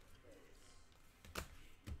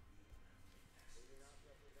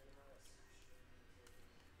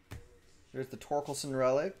 There's the Torkelson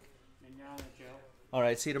relic. All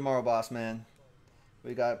right, see you tomorrow, boss man.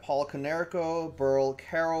 We got Paul Konerko, Burl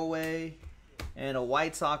Carraway, and a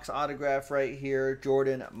White Sox autograph right here,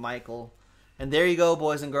 Jordan Michael. And there you go,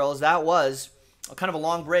 boys and girls. That was kind of a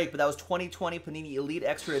long break, but that was 2020 Panini Elite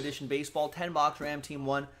Extra Edition Baseball, 10-box Ram Team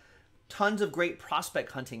 1. Tons of great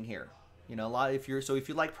prospect hunting here. You know, if you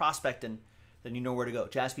like prospecting, then you know where to go.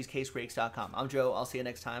 JaspysCaseBreaks.com. I'm Joe. I'll see you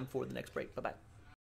next time for the next break. Bye-bye.